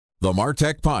The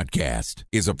MarTech Podcast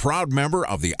is a proud member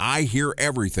of the I Hear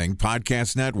Everything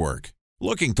Podcast Network.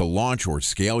 Looking to launch or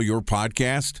scale your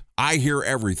podcast? I Hear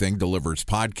Everything delivers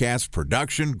podcast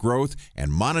production, growth,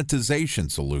 and monetization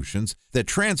solutions that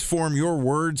transform your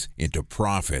words into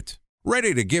profit.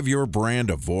 Ready to give your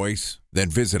brand a voice? Then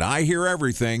visit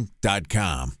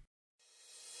iheareverything.com.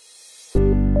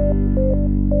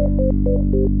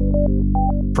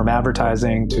 From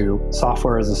advertising to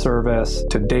software as a service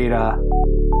to data.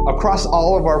 Across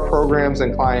all of our programs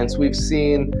and clients, we've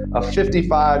seen a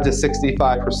 55 to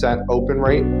 65% open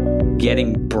rate.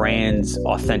 Getting brands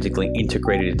authentically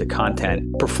integrated into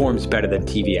content performs better than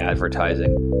TV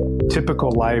advertising.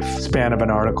 Typical lifespan of an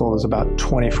article is about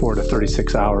 24 to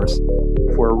 36 hours.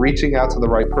 If we're reaching out to the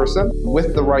right person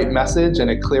with the right message and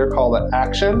a clear call to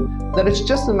action, then it's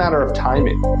just a matter of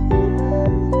timing.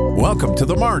 Welcome to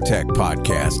the MarTech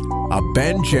Podcast, a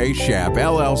Ben J. Schaap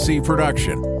LLC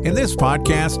production. In this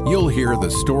podcast, you'll hear the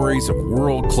stories of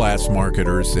world-class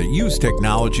marketers that use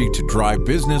technology to drive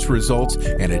business results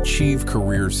and achieve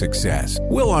career success.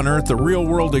 We'll unearth the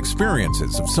real-world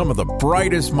experiences of some of the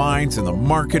brightest minds in the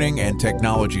marketing and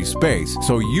technology space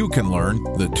so you can learn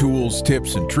the tools,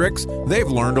 tips, and tricks they've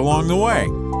learned along the way.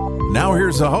 Now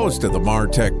here's the host of the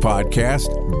MarTech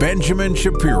Podcast, Benjamin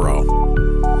Shapiro.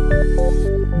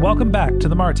 Welcome back to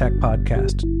the MarTech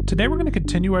Podcast. Today we're going to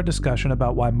continue our discussion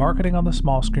about why marketing on the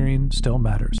small screen still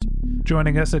matters.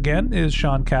 Joining us again is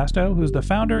Sean Casto, who's the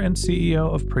founder and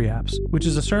CEO of PreApps, which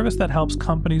is a service that helps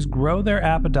companies grow their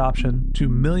app adoption to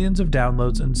millions of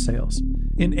downloads and sales.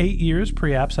 In 8 years,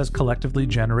 PreApps has collectively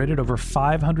generated over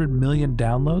 500 million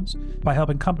downloads by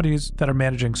helping companies that are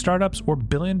managing startups or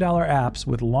billion-dollar apps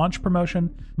with launch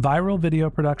promotion, viral video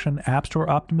production, app store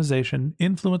optimization,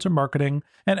 influencer marketing,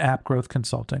 and app growth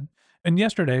consulting. And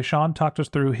yesterday, Sean talked us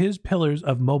through his pillars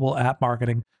of mobile app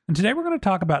marketing. And today we're going to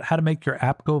talk about how to make your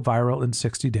app go viral in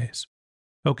 60 days.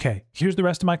 Okay, here's the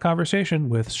rest of my conversation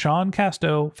with Sean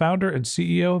Casto, founder and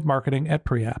CEO of marketing at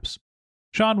PreApps.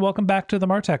 Sean, welcome back to the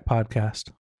MarTech Podcast.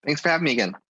 Thanks for having me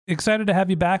again. Excited to have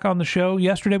you back on the show.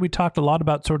 Yesterday, we talked a lot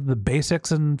about sort of the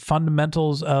basics and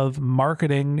fundamentals of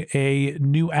marketing a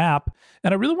new app.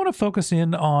 And I really want to focus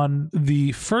in on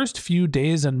the first few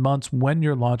days and months when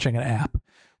you're launching an app.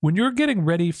 When you're getting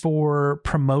ready for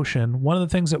promotion, one of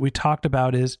the things that we talked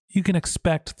about is you can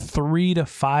expect $3 to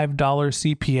 $5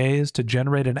 CPAs to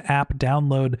generate an app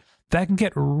download that can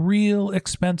get real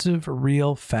expensive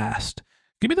real fast.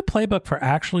 Give me the playbook for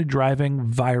actually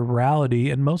driving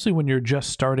virality, and mostly when you're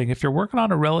just starting. If you're working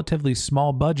on a relatively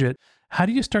small budget, how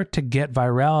do you start to get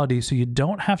virality so you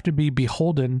don't have to be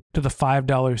beholden to the $5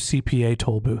 CPA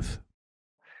toll booth?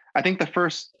 I think the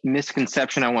first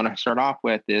misconception I want to start off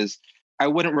with is I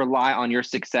wouldn't rely on your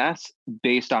success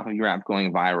based off of your app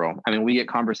going viral. I mean, we get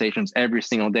conversations every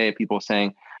single day of people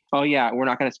saying, oh yeah, we're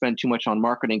not going to spend too much on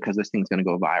marketing because this thing's going to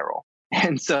go viral.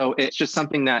 And so it's just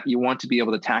something that you want to be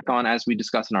able to tack on, as we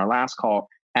discussed in our last call,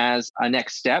 as a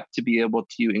next step to be able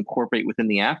to incorporate within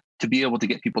the app, to be able to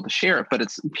get people to share it. But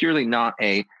it's purely not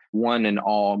a one and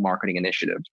all marketing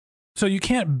initiative. So you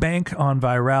can't bank on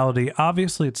virality.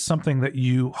 Obviously, it's something that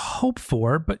you hope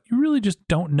for, but you really just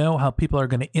don't know how people are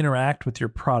going to interact with your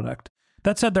product.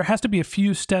 That said, there has to be a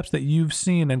few steps that you've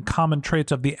seen and common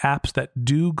traits of the apps that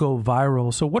do go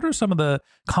viral. So what are some of the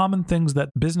common things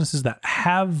that businesses that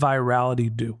have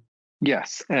virality do?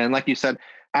 Yes. And like you said,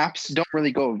 apps don't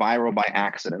really go viral by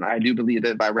accident. I do believe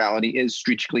that virality is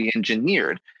strategically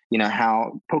engineered. You know,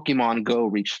 how Pokemon Go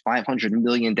reached 500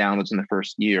 million downloads in the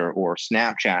first year, or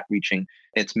Snapchat reaching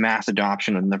its mass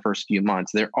adoption in the first few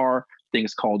months. There are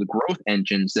things called growth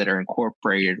engines that are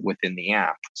incorporated within the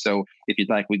app. So if you'd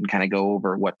like, we can kind of go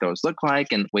over what those look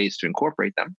like and ways to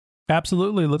incorporate them.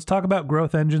 Absolutely. Let's talk about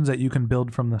growth engines that you can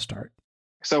build from the start.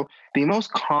 So the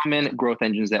most common growth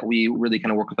engines that we really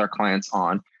kind of work with our clients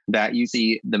on that you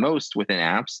see the most within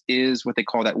apps is what they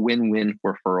call that win-win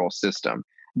referral system.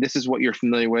 This is what you're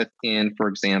familiar with in, for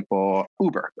example,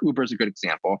 Uber. Uber is a good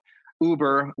example.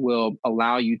 Uber will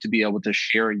allow you to be able to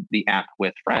share the app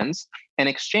with friends. In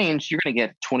exchange, you're going to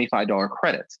get $25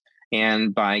 credits.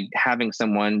 And by having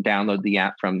someone download the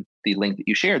app from the link that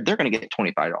you shared, they're going to get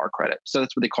 $25 credit. So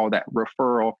that's what they call that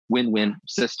referral win-win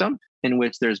system, in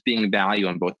which there's being value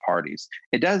on both parties.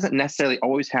 It doesn't necessarily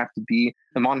always have to be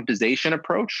a monetization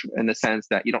approach in the sense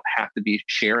that you don't have to be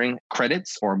sharing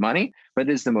credits or money, but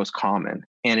it is the most common.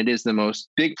 And it is the most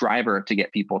big driver to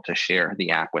get people to share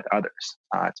the app with others,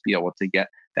 to be able to get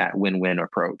that win-win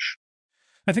approach.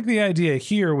 I think the idea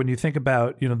here, when you think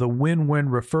about, the win-win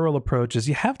referral approach, is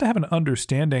you have to have an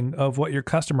understanding of what your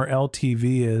customer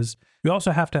LTV is. You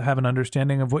also have to have an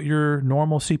understanding of what your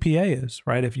normal CPA is,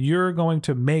 right? If you're going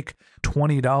to make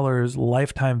 $20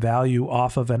 lifetime value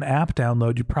off of an app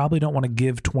download, you probably don't want to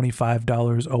give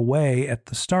 $25 away at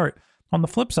the start. On the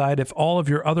flip side, if all of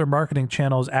your other marketing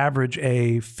channels average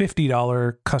a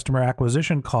 $50 customer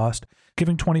acquisition cost,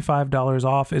 giving $25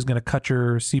 off is going to cut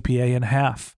your CPA in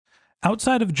half.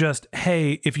 Outside of just,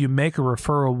 hey, if you make a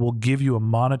referral, we'll give you a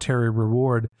monetary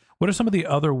reward, what are some of the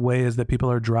other ways that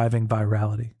people are driving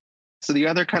virality? So the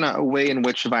other kind of way in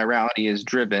which virality is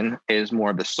driven is more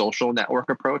of the social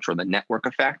network approach or the network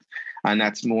effect. And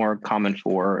that's more common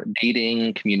for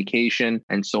dating, communication,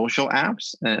 and social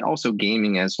apps, and also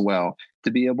gaming as well,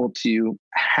 to be able to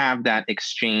have that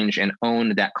exchange and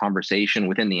own that conversation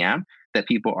within the app that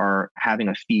people are having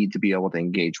a feed to be able to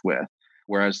engage with.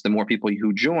 Whereas the more people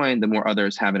who join, the more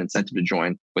others have an incentive to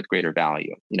join with greater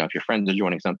value. If your friends are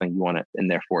joining something, you want to,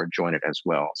 and therefore join it as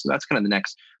well. So that's kind of the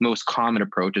next most common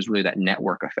approach, is really that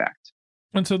network effect.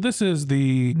 And so this is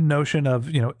the notion of,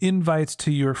 invites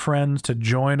to your friends to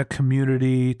join a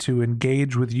community, to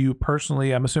engage with you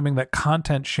personally. I'm assuming that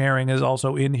content sharing is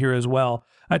also in here as well.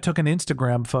 I took an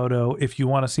Instagram photo. If you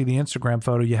want to see the Instagram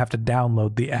photo, you have to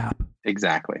download the app.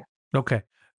 Exactly. Okay.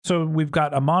 So we've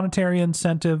got a monetary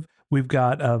incentive. We've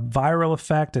got a viral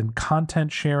effect and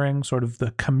content sharing, sort of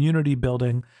the community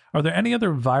building. Are there any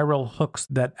other viral hooks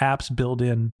that apps build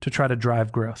in to try to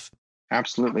drive growth?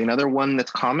 Absolutely. Another one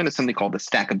that's common is something called the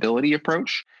stackability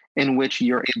approach, in which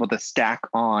you're able to stack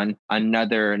on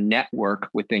another network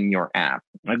within your app.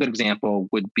 A good example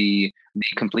would be the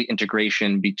complete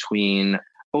integration between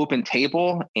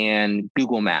OpenTable and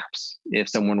Google Maps. If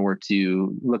someone were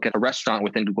to look at a restaurant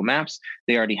within Google Maps,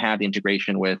 they already have the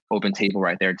integration with OpenTable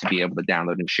right there to be able to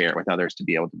download and share it with others to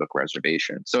be able to book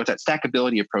reservations. So it's that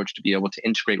stackability approach to be able to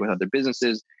integrate with other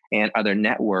businesses and other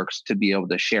networks to be able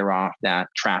to share off that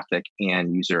traffic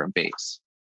and user base.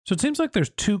 So it seems like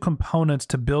there's two components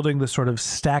to building this sort of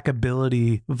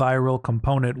stackability viral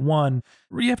component. One,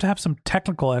 you have to have some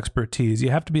technical expertise. You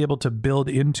have to be able to build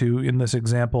into, in this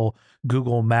example,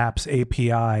 Google Maps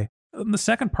API. And the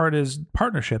second part is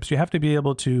partnerships. You have to be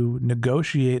able to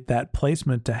negotiate that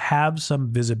placement to have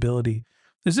some visibility.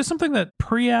 Is this something that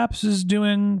PreApps is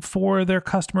doing for their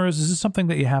customers? Is this something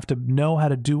that you have to know how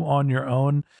to do on your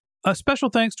own? A special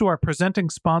thanks to our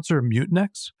presenting sponsor,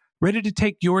 Mutinex. Ready to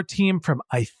take your team from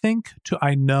I think to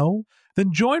I know?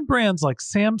 Then join brands like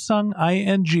Samsung,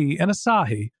 ING, and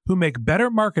Asahi who make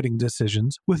better marketing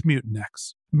decisions with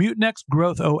Mutinex. Mutinex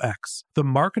Growth OX, the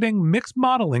marketing mix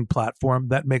modeling platform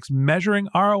that makes measuring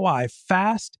ROI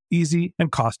fast, easy,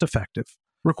 and cost-effective.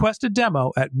 Request a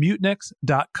demo at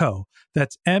mutinex.co.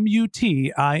 That's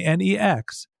MUTINEX.co.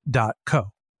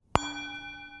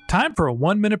 Time for a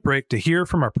 1-minute break to hear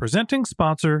from our presenting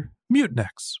sponsor,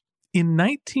 Mutinex. In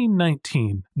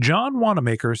 1919, John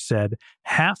Wanamaker said,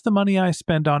 "Half the money I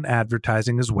spend on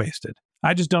advertising is wasted.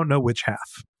 I just don't know which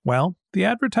half." Well, the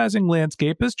advertising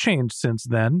landscape has changed since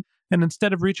then, and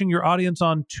instead of reaching your audience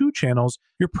on 2 channels,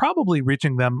 you're probably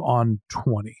reaching them on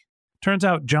 20. Turns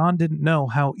out John didn't know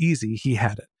how easy he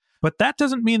had it. But that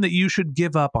doesn't mean that you should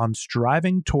give up on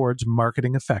striving towards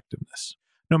marketing effectiveness.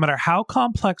 No matter how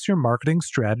complex your marketing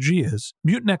strategy is,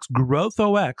 Mutinex Growth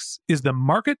OX is the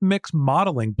market mix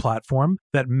modeling platform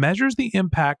that measures the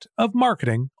impact of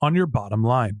marketing on your bottom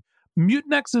line.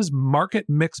 Mutinex's market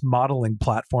mix modeling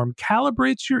platform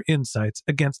calibrates your insights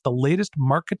against the latest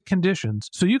market conditions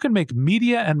so you can make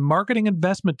media and marketing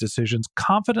investment decisions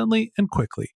confidently and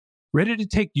quickly. Ready to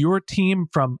take your team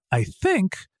from I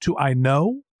think to I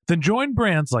know? Then join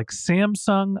brands like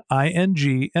Samsung,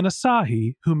 ING, and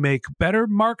Asahi who make better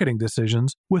marketing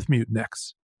decisions with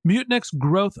Mutinex. Mutinex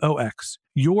Growth OX.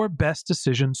 Your best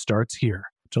decision starts here.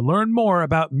 To learn more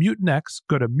about Mutinex,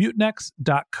 go to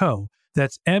mutinex.co.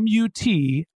 That's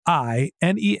MUTINEX.co.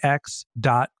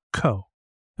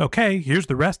 Okay, here's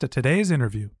the rest of today's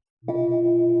interview.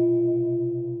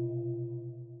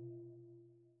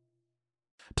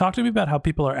 Talk to me about how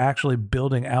people are actually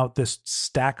building out this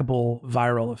stackable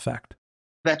viral effect.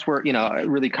 That's where,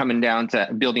 really coming down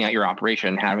to building out your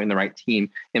operation, having the right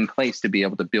team in place to be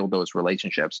able to build those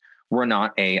relationships. We're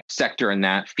not a sector in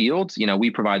that field. We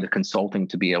provide the consulting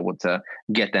to be able to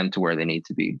get them to where they need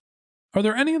to be. Are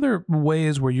there any other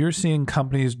ways where you're seeing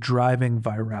companies driving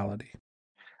virality?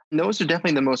 Those are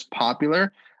definitely the most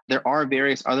popular. There are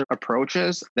various other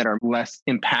approaches that are less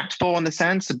impactful in the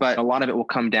sense, but a lot of it will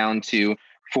come down to,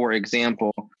 for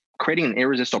example, creating an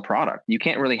irresistible product. You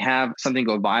can't really have something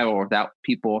go viral without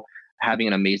people having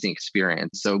an amazing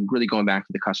experience. So really going back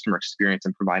to the customer experience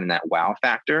and providing that wow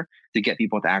factor to get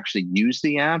people to actually use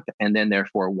the app and then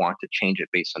therefore want to change it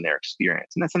based on their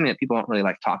experience. And that's something that people don't really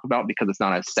like to talk about because it's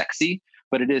not as sexy,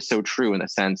 but it is so true in the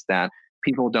sense that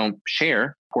people don't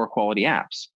share poor quality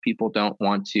apps. People don't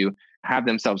want to have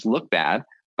themselves look bad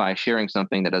by sharing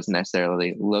something that doesn't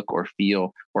necessarily look or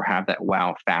feel or have that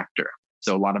wow factor.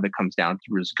 So a lot of it comes down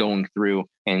to just going through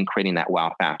and creating that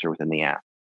wow factor within the app.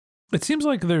 It seems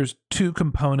like there's two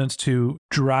components to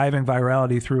driving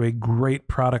virality through a great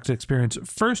product experience.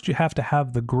 First, you have to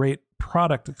have the great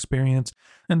product experience.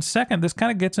 And second, this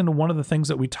kind of gets into one of the things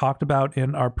that we talked about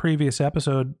in our previous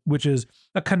episode, which is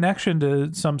a connection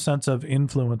to some sense of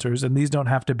influencers. And these don't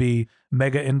have to be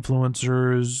mega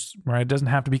influencers, right? It doesn't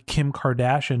have to be Kim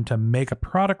Kardashian to make a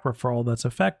product referral that's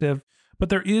effective. But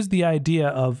there is the idea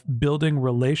of building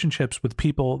relationships with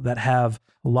people that have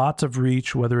lots of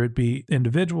reach, whether it be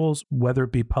individuals, whether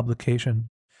it be publication.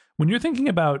 When you're thinking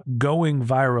about going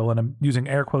viral, and I'm using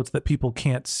air quotes that people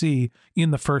can't see,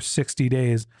 in the first 60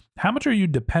 days, how much are you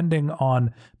depending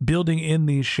on building in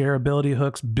these shareability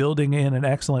hooks, building in an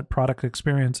excellent product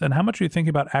experience, and how much are you thinking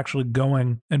about actually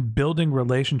going and building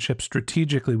relationships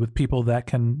strategically with people that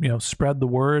can, spread the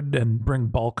word and bring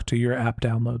bulk to your app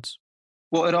downloads?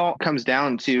 Well, it all comes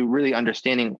down to really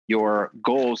understanding your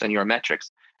goals and your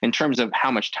metrics. In terms of how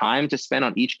much time to spend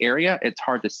on each area, it's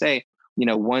hard to say.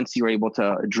 Once you're able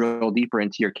to drill deeper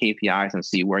into your KPIs and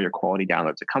see where your quality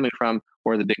downloads are coming from,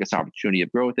 where the biggest opportunity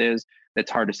of growth is,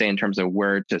 it's hard to say in terms of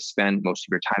where to spend most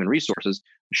of your time and resources.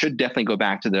 You should definitely go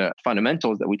back to the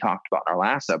fundamentals that we talked about in our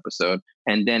last episode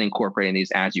and then incorporating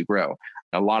these as you grow.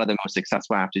 A lot of the most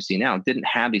successful apps you see now didn't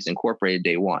have these incorporated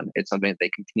day one. It's something that they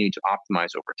continue to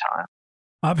optimize over time.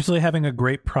 Obviously, having a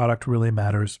great product really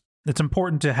matters. It's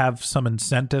important to have some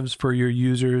incentives for your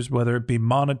users, whether it be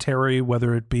monetary,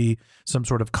 whether it be some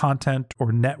sort of content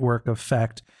or network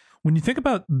effect. When you think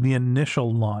about the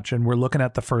initial launch, and we're looking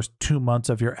at the first 2 months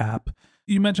of your app,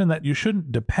 you mentioned that you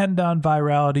shouldn't depend on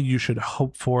virality, you should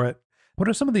hope for it. What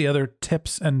are some of the other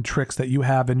tips and tricks that you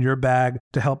have in your bag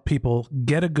to help people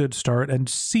get a good start and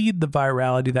seed the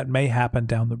virality that may happen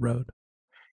down the road?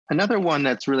 Another one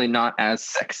that's really not as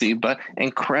sexy, but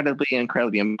incredibly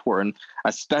important,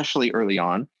 especially early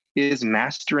on, is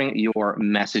mastering your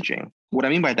messaging. What I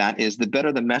mean by that is the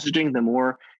better the messaging, the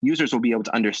more users will be able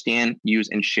to understand, use,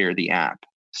 and share the app.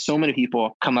 So many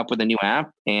people come up with a new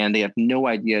app and they have no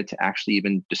idea to actually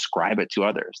even describe it to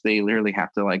others. They literally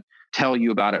have to tell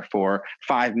you about it for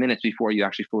 5 minutes before you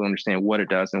actually fully understand what it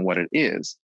does and what it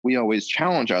is. We always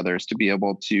challenge others to be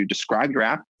able to describe your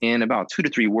app in about 2 to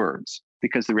 3 words.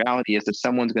 Because the reality is if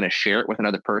someone's going to share it with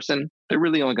another person, they're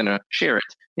really only going to share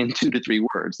it in 2 to 3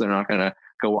 words. They're not going to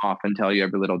go off and tell you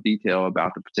every little detail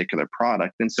about the particular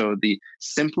product. And so the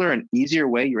simpler and easier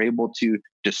way you're able to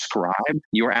describe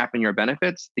your app and your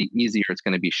benefits, the easier it's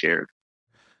going to be shared.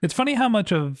 It's funny how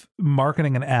much of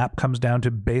marketing an app comes down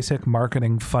to basic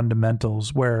marketing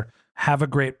fundamentals, where have a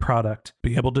great product,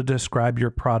 be able to describe your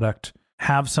product,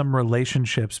 have some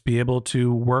relationships, be able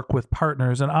to work with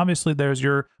partners. And obviously there's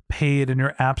your paid and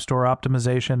your app store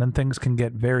optimization, and things can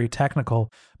get very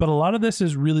technical. But a lot of this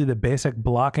is really the basic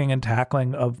blocking and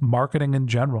tackling of marketing in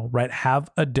general, right? Have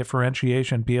a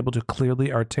differentiation, be able to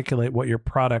clearly articulate what your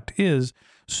product is.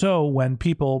 So when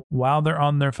people, while they're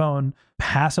on their phone,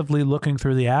 passively looking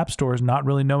through the app stores, not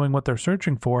really knowing what they're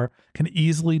searching for, can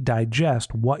easily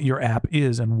digest what your app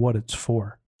is and what it's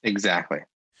for. Exactly.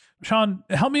 Sean,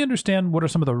 help me understand what are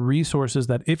some of the resources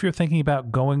that if you're thinking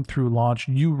about going through launch,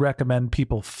 you recommend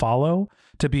people follow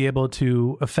to be able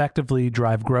to effectively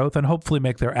drive growth and hopefully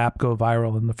make their app go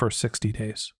viral in the first 60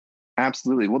 days?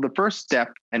 Absolutely. Well, the first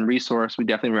step and resource we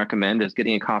definitely recommend is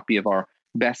getting a copy of our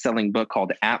best-selling book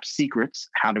called App Secrets,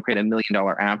 How to Create a $1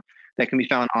 Million App, that can be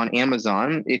found on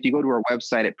Amazon. If you go to our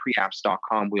website at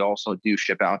preapps.com, we also do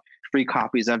ship out free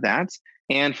copies of that.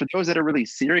 And for those that are really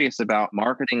serious about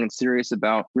marketing and serious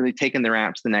about really taking their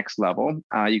apps to the next level,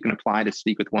 you can apply to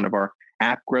speak with one of our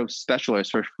app growth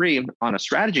specialists for free on a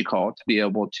strategy call to be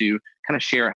able to kind of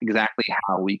share exactly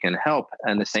how we can help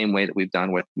in the same way that we've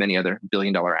done with many other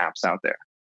billion-dollar apps out there.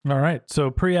 All right.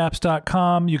 So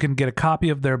preapps.com, you can get a copy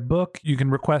of their book. You can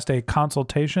request a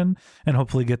consultation and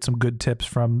hopefully get some good tips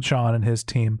from Sean and his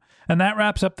team. And that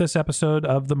wraps up this episode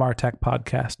of the MarTech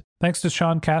Podcast. Thanks to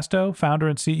Sean Casto, founder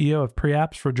and CEO of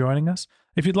PreApps, for joining us.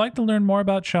 If you'd like to learn more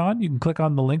about Sean, you can click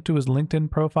on the link to his LinkedIn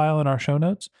profile in our show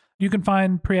notes. You can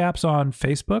find PreApps on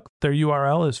Facebook. Their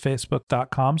URL is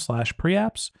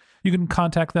facebook.com/PreApps. You can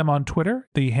contact them on Twitter.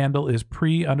 The handle is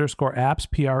pre_apps,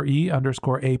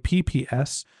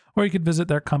 PRE_APPS, or you can visit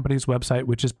their company's website,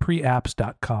 which is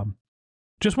preapps.com.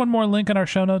 Just one more link in our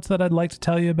show notes that I'd like to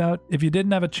tell you about. If you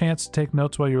didn't have a chance to take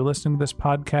notes while you were listening to this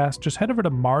podcast, just head over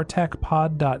to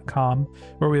martechpod.com,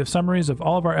 where we have summaries of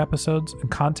all of our episodes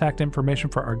and contact information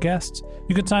for our guests.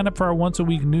 You can sign up for our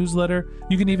once-a-week newsletter.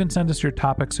 You can even send us your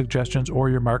topic suggestions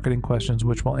or your marketing questions,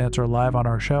 which we'll answer live on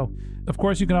our show. Of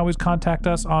course, you can always contact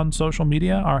us on social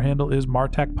media. Our handle is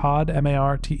martechpod,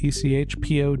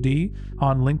 MARTECHPOD,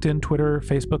 on LinkedIn, Twitter,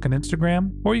 Facebook, and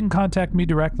Instagram. Or you can contact me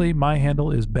directly. My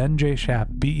handle is Ben J. Shap,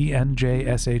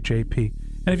 BenJShap.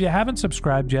 And if you haven't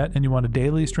subscribed yet and you want a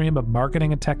daily stream of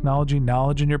marketing and technology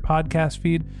knowledge in your podcast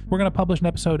feed, we're going to publish an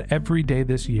episode every day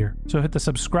this year. So hit the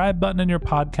subscribe button in your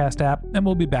podcast app, and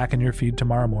we'll be back in your feed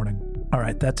tomorrow morning. All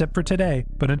right, that's it for today.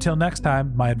 But until next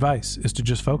time, my advice is to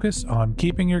just focus on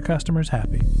keeping your customers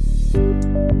happy.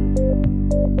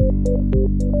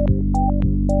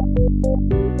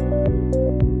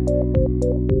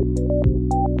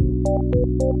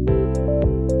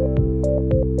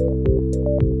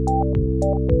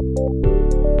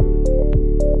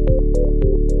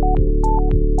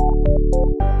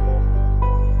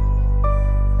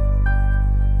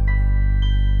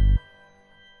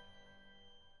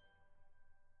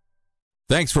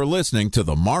 Thanks for listening to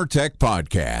the MarTech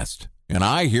Podcast, an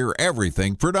I Hear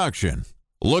Everything production.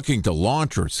 Looking to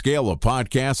launch or scale a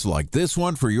podcast like this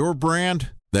one for your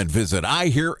brand? Then visit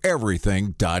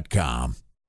iheareverything.com.